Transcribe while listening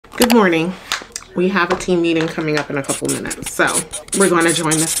Good morning. We have a team meeting coming up in a couple minutes. So we're going to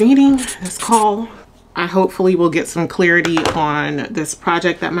join this meeting, this call. I hopefully will get some clarity on this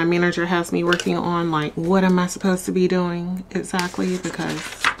project that my manager has me working on. Like, what am I supposed to be doing exactly? Because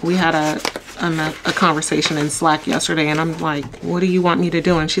we had a conversation in Slack yesterday, and I'm like, what do you want me to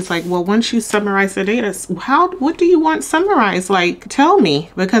do? And she's like, well, once you summarize the data, what do you want summarized? Like, tell me,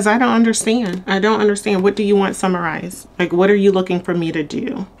 because I don't understand. I don't understand. What do you want summarized? Like, what are you looking for me to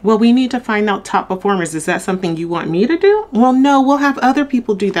do? Well, we need to find out top performers. Is that something you want me to do? Well, no, we'll have other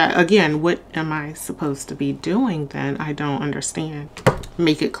people do that. Again, what am I supposed to be doing then? I don't understand.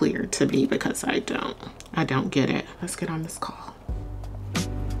 Make it clear to me, because I don't get it. Let's get on this call.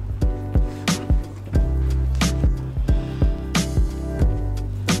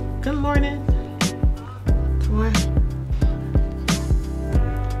 Good morning. What?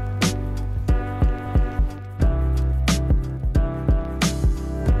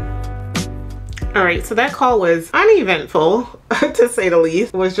 All right, so that call was uneventful, to say the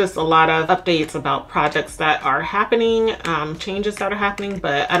least. It was just a lot of updates about projects that are happening, changes that are happening,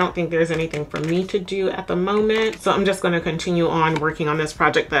 but I don't think there's anything for me to do at the moment. So I'm just going to continue on working on this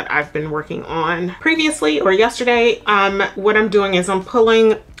project that I've been working on previously or yesterday. What I'm doing is I'm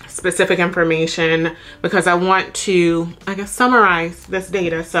pulling specific information because I want to, I guess, summarize this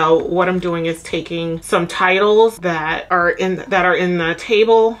data. So what I'm doing is taking some titles that are in the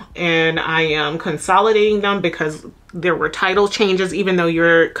table, and I am consolidating them because there were title changes, even though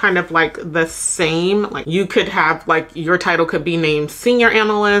you're kind of like the same. Like, you could have, like, your title could be named Senior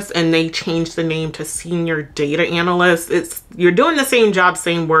Analyst and they changed the name to Senior Data Analyst. You're doing the same job,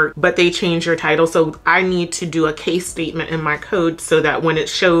 same work, but they change your title. So I need to do a case statement in my code so that when it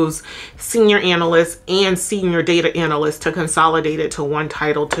shows Senior Analyst and Senior Data Analyst, to consolidate it to one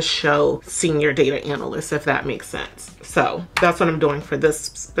title to show Senior Data Analyst, if that makes sense. So that's what I'm doing for this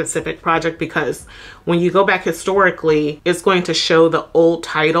specific project, because when you go back historically, it's going to show the old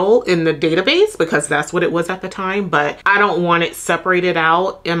title in the database because that's what it was at the time, but I don't want it separated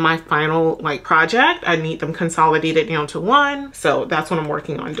out in my final project. I need them consolidated down to one. So that's what I'm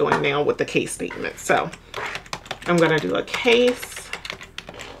working on doing now with the case statement. So I'm going to do a case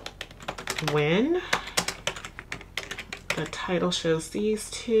when the title shows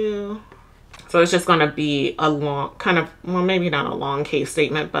these two. So it's just going to be a long, well, maybe not a long case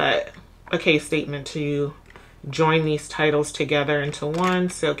statement, but a case statement to join these titles together into one.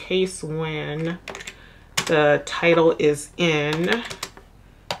 So case when the title is in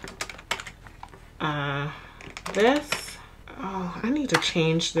this. Oh, I need to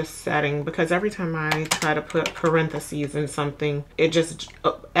change this setting because every time I try to put parentheses in something, it just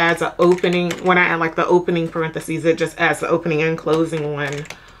adds an opening. When I add the opening parentheses, it just adds the opening and closing one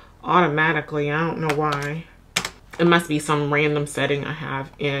automatically. I don't know why. It must be some random setting I have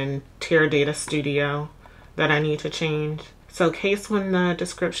in Teradata Studio that I need to change. So case when the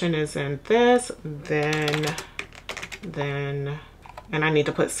description is in this, then, and I need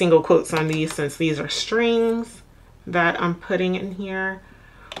to put single quotes on these since these are strings that I'm putting in here.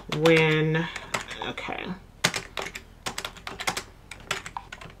 When, okay.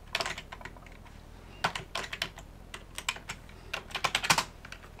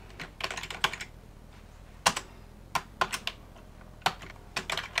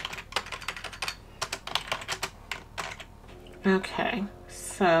 Okay,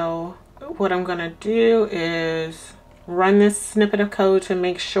 so what I'm gonna do is run this snippet of code to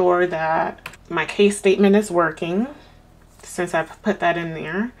make sure that my case statement is working, since I've put that in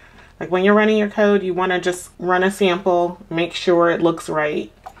there. Like, when you're running your code, you wanna just run a sample, make sure it looks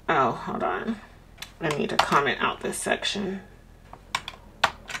right. Oh, hold on. I need to comment out this section.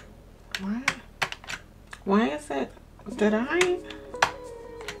 What? Why is it, did I?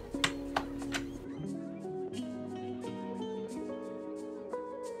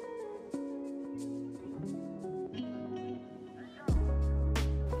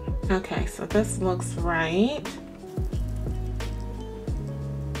 Okay, so this looks right.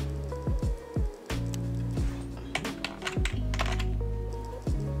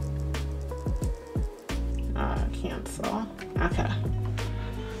 Cancel. Okay.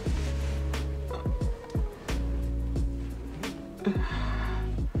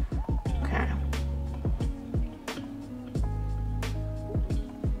 Okay.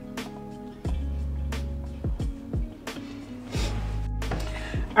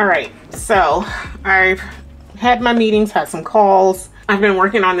 All right, so I've had my meetings, had some calls. I've been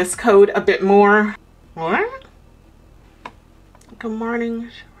working on this code a bit more. What? Good morning,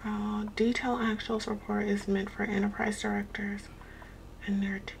 Sherrell. Detailed actuals report is meant for enterprise directors and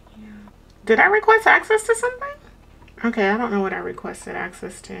their team. Did I request access to something? Okay, I don't know what I requested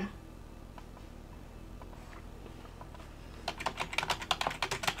access to.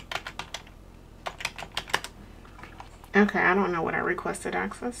 Okay, I don't know what I requested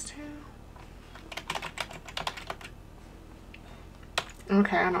access to.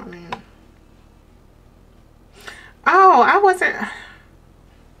 Okay, I don't know. Oh, I wasn't...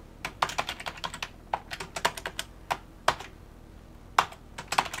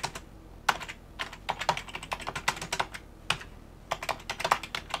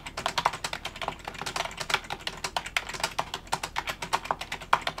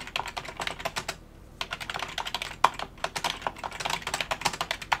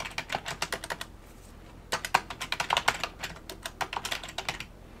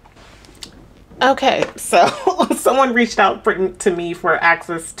 Okay, so someone reached out to me for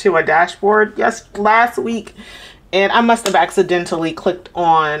access to a dashboard last week, and I must have accidentally clicked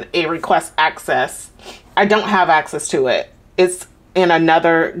on a request access. I don't have access to it. It's in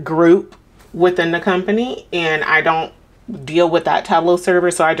another group within the company, and I don't deal with that Tableau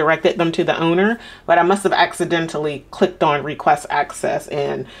server, so I directed them to the owner, but I must have accidentally clicked on request access,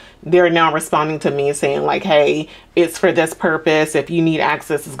 and they're now responding to me saying like, hey, it's for this purpose. If you need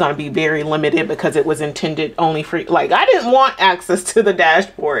access, it's going to be very limited because it was intended only for, like, I didn't want access to the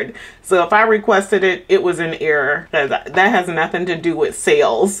dashboard. So if I requested it, it was an error. That has nothing to do with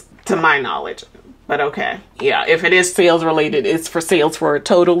sales to my knowledge. But okay, yeah, if it is sales related, it's for sales for a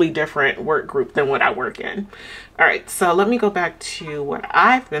totally different work group than what I work in. All right, so let me go back to what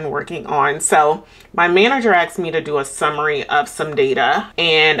I've been working on. So my manager asked me to do a summary of some data,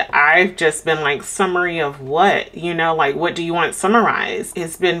 and I've just been like, summary of what? You know, like, what do you want summarized?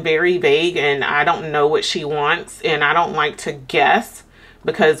 It's been very vague, and I don't know what she wants, and I don't like to guess,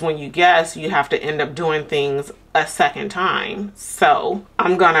 because when you guess, you have to end up doing things a second time. So all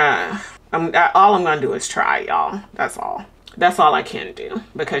I'm gonna do is try, y'all. That's all. That's all I can do,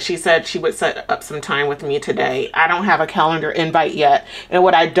 because she said she would set up some time with me today. I don't have a calendar invite yet. And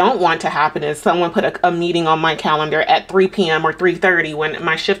what I don't want to happen is someone put a meeting on my calendar at 3 p.m. or 3:30 when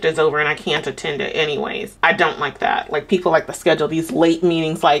my shift is over and I can't attend it anyways. I don't like that. Like, people like to schedule these late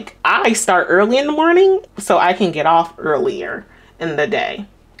meetings. Like, I start early in the morning so I can get off earlier in the day.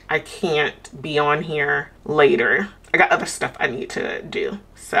 I can't be on here later. I got other stuff I need to do.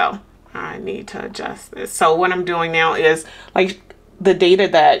 So I need to adjust this. So what I'm doing now is, like, the data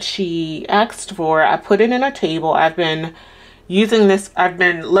that she asked for, I put it in a table. I've been using this, I've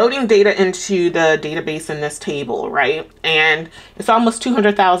been loading data into the database in this table, right? And it's almost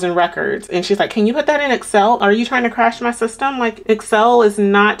 200,000 records. And she's like, can you put that in Excel? Are you trying to crash my system? Like, Excel is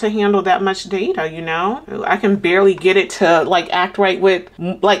not to handle that much data, you know? I can barely get it to, like, act right with,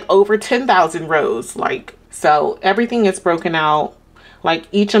 like, over 10,000 rows. Like, so everything is broken out. Like,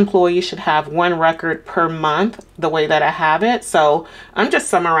 each employee should have one record per month, the way that I have it. So I'm just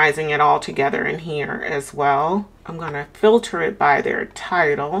summarizing it all together in here as well. I'm going to filter it by their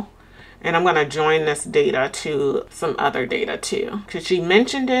title, and I'm going to join this data to some other data too. Because she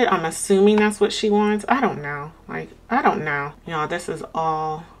mentioned it, I'm assuming that's what she wants. I don't know. Like, I don't know. You know, this is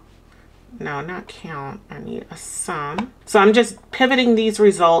all... No, not count. I need a sum. So I'm just pivoting these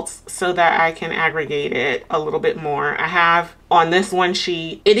results so that I can aggregate it a little bit more. I have on this one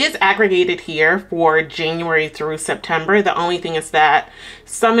sheet, it is aggregated here for January through September. The only thing is that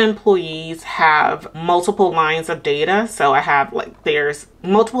some employees have multiple lines of data. So I have, like, there's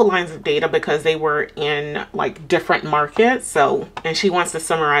multiple lines of data because they were in, like, different markets. So, and she wants to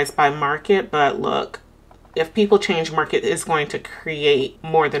summarize by market, but look, if people change market, it's going to create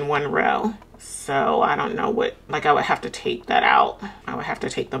more than one row. So I don't know what, like, I would have to take that out. I would have to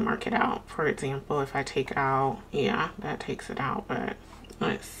take the market out. For example, if I take out, yeah, that takes it out. But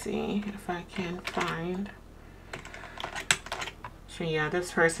let's see if I can find. So yeah,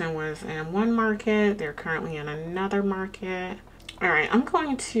 this person was in one market. They're currently in another market. All right, I'm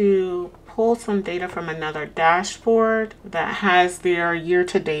going to pull some data from another dashboard that has their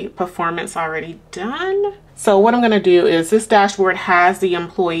year-to-date performance already done. So what I'm going to do is, this dashboard has the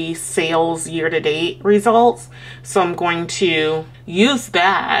employee sales year-to-date results. So I'm going to use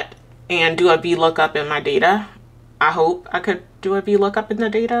that and do a VLOOKUP in my data. I hope I could do a VLOOKUP in the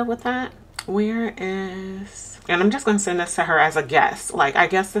data with that. Where is... And I'm just going to send this to her as a guess. Like, I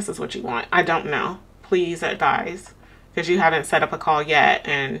guess this is what you want. I don't know. Please advise. Because you haven't set up a call yet,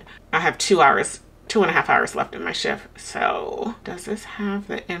 and I have 2.5 hours left in my shift. So does this have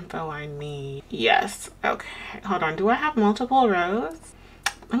the info I need? Yes. Okay, hold on. Do I have multiple rows?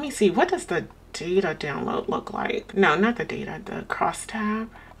 Let me see. What does the data download look like? No, not the data, the cross tab.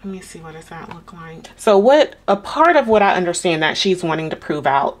 Let me see, what does that look like? So a part of what I understand that she's wanting to prove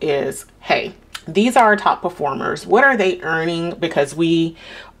out is, hey, these are our top performers. What are they earning? Because we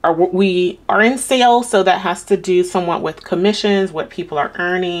are in sales, so that has to do somewhat with commissions, what people are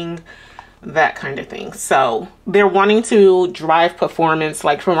earning, that kind of thing. So they're wanting to drive performance,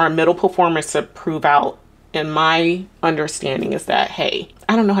 like from our middle performers, to prove out. And my understanding is that, hey,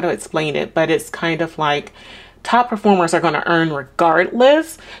 I don't know how to explain it, but it's kind of like top performers are going to earn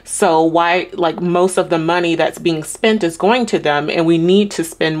regardless. So why, like, most of the money that's being spent is going to them, and we need to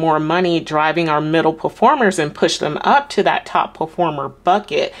spend more money driving our middle performers and push them up to that top performer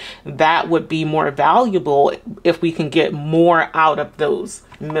bucket. That would be more valuable if we can get more out of those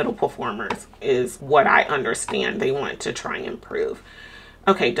middle performers, is what I understand they want to try and improve.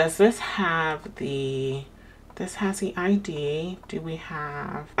 Okay, does this have the... This has the ID. Do we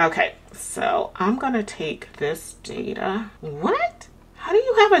have... Okay, so I'm going to take this data. What? How do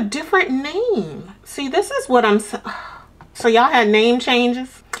you have a different name? See, this is what I'm... So y'all had name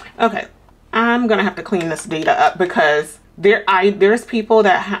changes? Okay, I'm going to have to clean this data up because there's people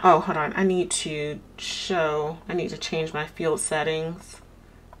that... Oh, hold on. I need to change my field settings.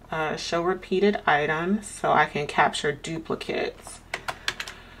 Show repeated items so I can capture duplicates.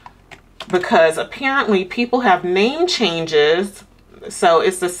 Because apparently people have name changes. So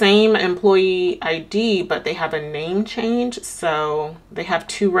it's the same employee ID, but they have a name change. So they have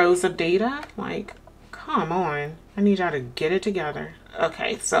 2 rows of data. Like, come on. I need y'all to get it together.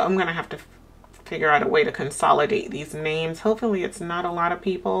 Okay, so I'm going to have to figure out a way to consolidate these names. Hopefully it's not a lot of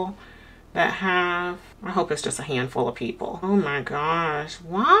people that have... I hope it's just a handful of people. Oh my gosh.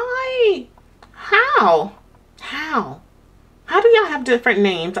 Why? How? How do y'all have different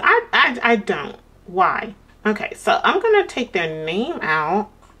names? I don't. Why? Okay, so I'm going to take their name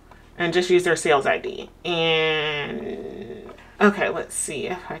out and just use their sales ID. And okay, let's see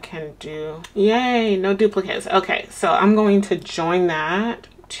if I can do... Yay, no duplicates. Okay, so I'm going to join that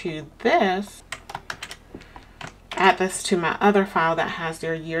to this. Add this to my other file that has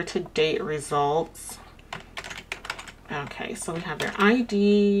their year-to-date results. Okay, so we have their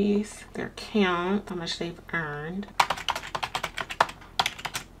IDs, their count, how much they've earned.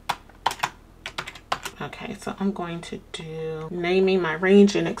 Okay, so I'm going to do naming my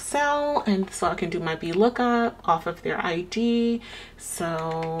range in Excel, and so I can do my VLOOKUP off of their ID.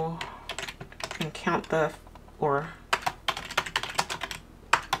 So I can count or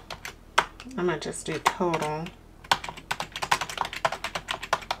I'm gonna just do total.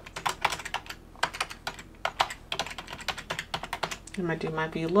 I'm gonna do my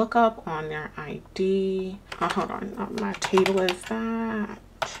VLOOKUP on their ID. Oh, hold on, my table is that.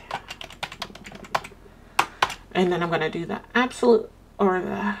 And then I'm going to do the absolute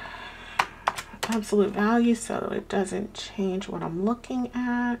value so it doesn't change what I'm looking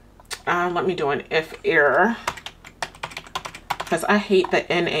at. Let me do an if error because I hate the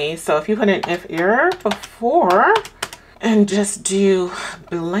NA. So if you put an if error before and just do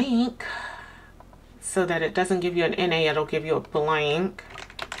blank so that it doesn't give you an NA, it'll give you a blank.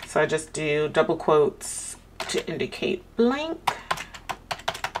 So I just do double quotes to indicate blank.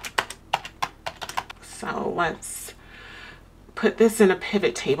 So let's put this in a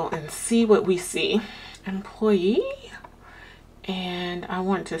pivot table and see what we see. Employee, and I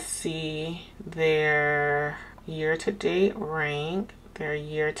want to see their year-to-date rank, their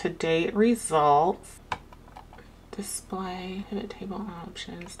year-to-date results. Display, pivot table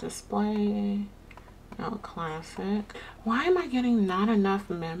options, display, no classic. Why am I getting not enough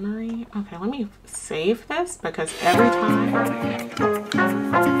memory? Okay, let me save this because every time...